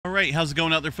right, how's it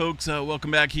going out there, folks?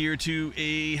 Welcome back here to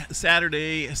a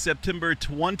Saturday, September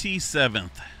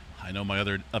 27th. I know my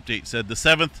other update said the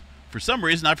 7th. For some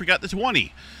reason, I forgot the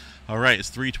 20. All right, it's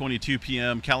 3:22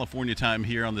 p.m. California time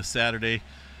here on this Saturday.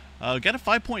 Got a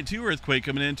 5.2 earthquake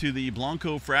coming into the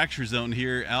Blanco fracture zone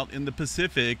here out in the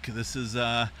Pacific. This is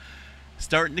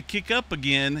starting to kick up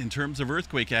again in terms of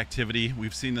earthquake activity.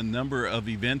 We've seen a number of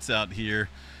events out here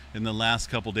in the last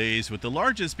couple days, with the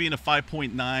largest being a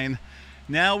 5.9.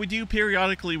 Now, we do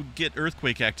periodically get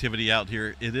earthquake activity out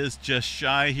here. It is just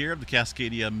shy here of the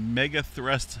Cascadia mega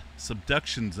thrust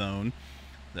subduction zone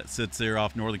that sits there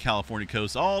off Northern California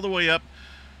coast all the way up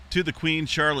to the Queen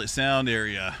Charlotte Sound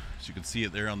area. As you can see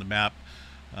it there on the map.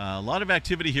 A lot of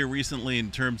activity here recently in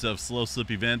terms of slow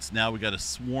slip events. Now we got a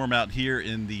swarm out here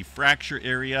in the fracture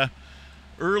area.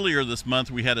 Earlier this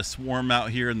month, we had a swarm out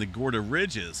here in the Gorda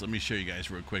Ridges. Let me show you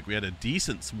guys real quick. We had a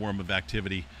decent swarm of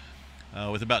activity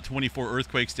with about 24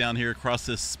 earthquakes down here across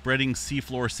this spreading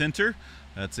seafloor center.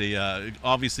 That's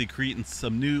obviously creating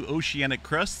some new oceanic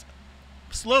crust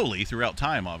slowly throughout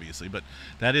time, obviously, but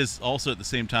that is also at the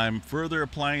same time further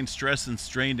applying stress and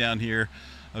strain down here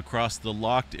across the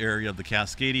locked area of the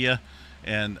Cascadia.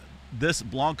 And this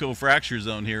Blanco fracture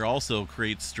zone here also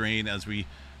creates strain as we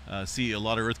see a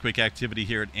lot of earthquake activity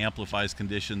here. It amplifies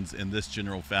conditions in this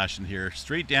general fashion here,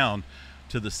 straight down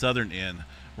to the southern end.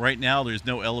 Right now, there's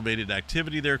no elevated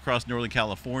activity there across Northern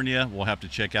California. We'll have to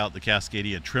check out the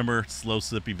Cascadia Tremor slow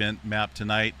slip event map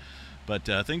tonight. But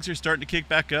things are starting to kick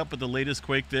back up with the latest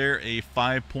quake there, a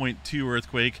 5.2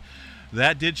 earthquake.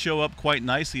 That did show up quite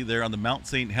nicely there on the Mount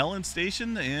St. Helens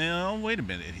station. Wait a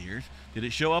minute here. Did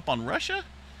it show up on Russia?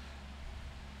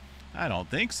 I don't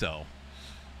think so.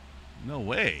 No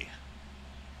way.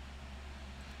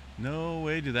 No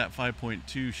way did that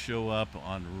 5.2 show up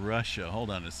on Russia.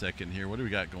 Hold on a second here. What do we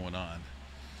got going on?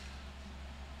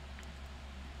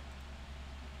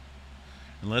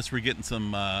 Unless we're getting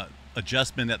some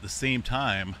adjustment at the same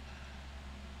time.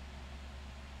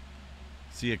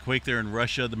 See a quake there in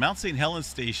Russia. The Mount St. Helens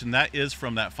station, that is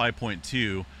from that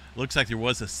 5.2. Looks like there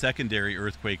was a secondary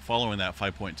earthquake following that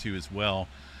 5.2 as well.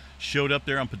 Showed up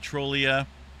there on Petrolia.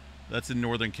 That's in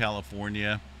Northern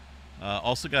California.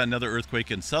 Also got another earthquake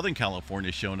in Southern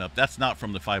California showing up. That's not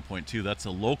from the 5.2. That's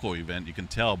a local event. You can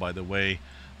tell by the way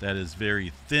that is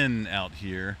very thin out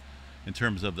here in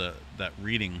terms of that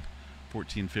reading,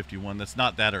 1451. That's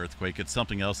not that earthquake. It's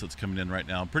something else that's coming in right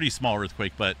now. Pretty small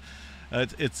earthquake, but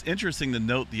it's interesting to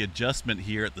note the adjustment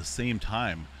here at the same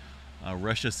time.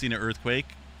 Russia's seen an earthquake,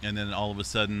 and then all of a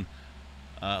sudden,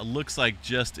 looks like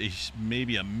just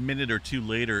maybe a minute or two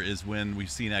later is when we've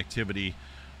seen activity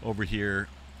over here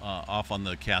off of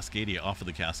the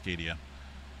Cascadia.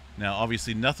 Now,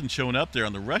 obviously, nothing showing up there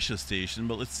on the Russia station,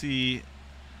 but let's see.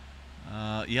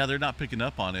 Yeah, they're not picking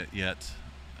up on it yet.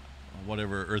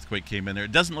 Whatever earthquake came in there.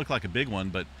 It doesn't look like a big one,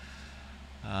 but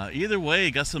either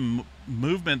way, got some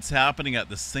movements happening at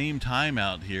the same time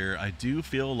out here. I do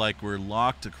feel like we're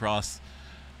locked across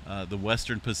the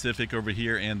Western Pacific over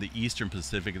here and the Eastern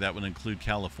Pacific. That would include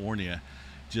California.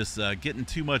 Just getting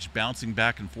too much bouncing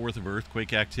back and forth of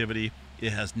earthquake activity.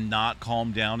 It has not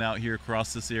calmed down out here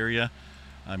across this area.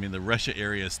 I mean, the Russia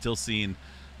area is still seeing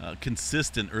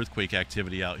consistent earthquake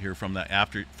activity out here from the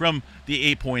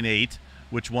 8.8,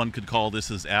 which one could call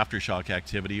this as aftershock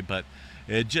activity. But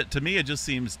to me, it just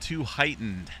seems too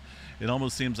heightened. It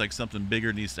almost seems like something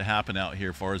bigger needs to happen out here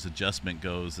as far as adjustment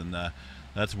goes. And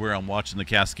that's where I'm watching the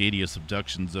Cascadia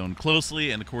subduction zone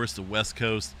closely, and of course the West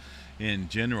Coast in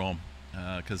general,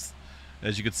 because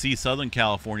as you can see, Southern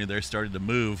California, they're starting to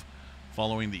move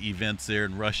following the events there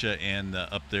in Russia and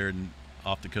up there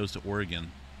off the coast of Oregon.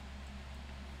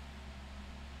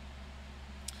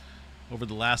 Over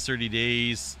the last 30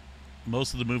 days,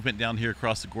 most of the movement down here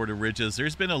across the Gorda Ridges,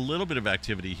 there's been a little bit of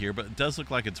activity here, but it does look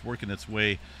like it's working its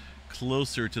way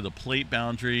closer to the plate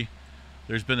boundary.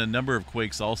 There's been a number of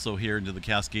quakes also here into the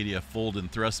Cascadia fold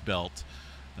and thrust belt.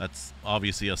 That's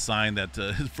obviously a sign that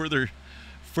further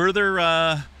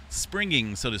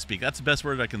springing, so to speak. That's the best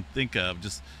word I can think of.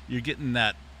 Just you're getting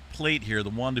that plate here, the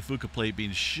Juan de Fuca plate,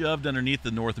 being shoved underneath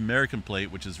the North American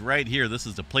plate, which is right here. This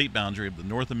is the plate boundary of the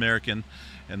North American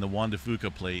and the Juan de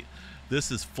Fuca plate. This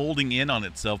is folding in on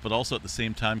itself, but also at the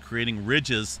same time creating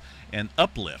ridges and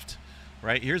uplift.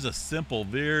 Right here's a simple,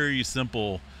 very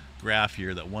simple graph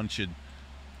here that one should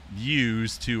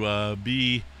use to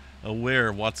be aware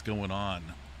of what's going on.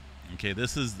 Okay,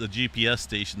 this is the GPS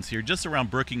stations here, just around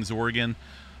Brookings, Oregon,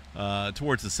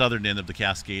 towards the southern end of the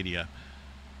Cascadia.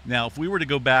 Now, if we were to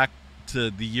go back to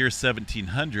the year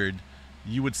 1700,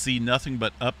 you would see nothing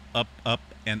but up, up, up,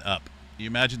 and up. You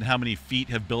imagine how many feet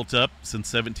have built up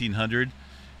since 1700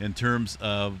 in terms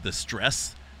of the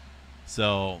stress.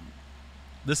 So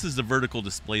this is the vertical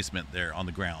displacement there on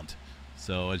the ground.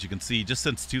 So as you can see, just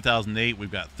since 2008,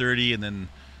 we've got 30, and then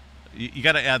you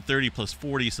got to add 30 plus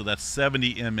 40, so that's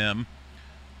 70 mm,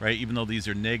 right? Even though these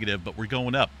are negative, but we're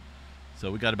going up.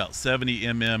 So we got about 70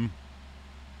 mm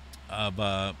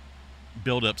of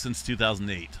buildup since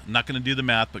 2008. I'm not going to do the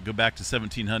math, but go back to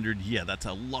 1700. Yeah, that's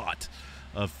a lot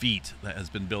of feet that has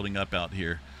been building up out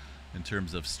here in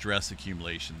terms of stress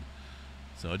accumulation.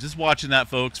 So just watching that,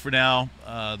 folks, for now.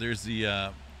 There's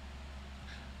the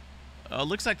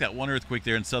looks like that one earthquake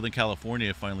there in Southern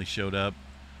California finally showed up.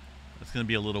 That's going to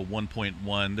be a little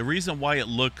 1.1. The reason why it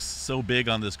looks so big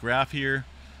on this graph here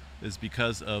is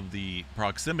because of the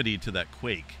proximity to that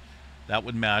quake. That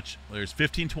would match, there's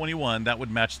 1521, that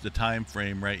would match the time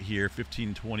frame right here,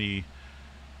 1520,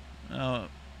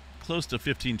 close to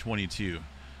 1522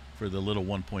 for the little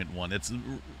 1.1. It's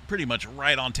pretty much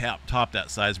right on top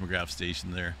that seismograph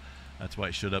station there. That's why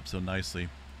it showed up so nicely.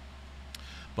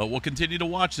 But we'll continue to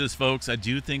watch this, folks. I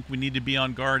do think we need to be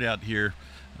on guard out here.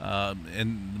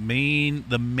 And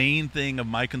the main thing of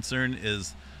my concern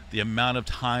is the amount of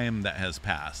time that has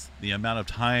passed, the amount of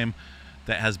time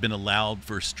that has been allowed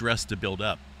for stress to build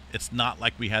up. It's not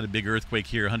like we had a big earthquake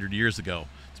here 100 years ago.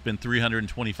 It's been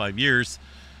 325 years.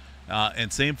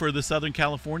 And same for the Southern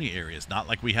California area. It's not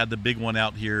like we had the big one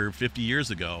out here 50 years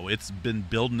ago. It's been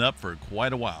building up for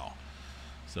quite a while.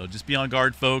 So just be on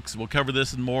guard, folks. We'll cover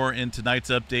this and more in tonight's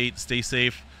update. Stay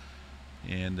safe,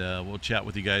 and we'll chat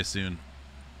with you guys soon.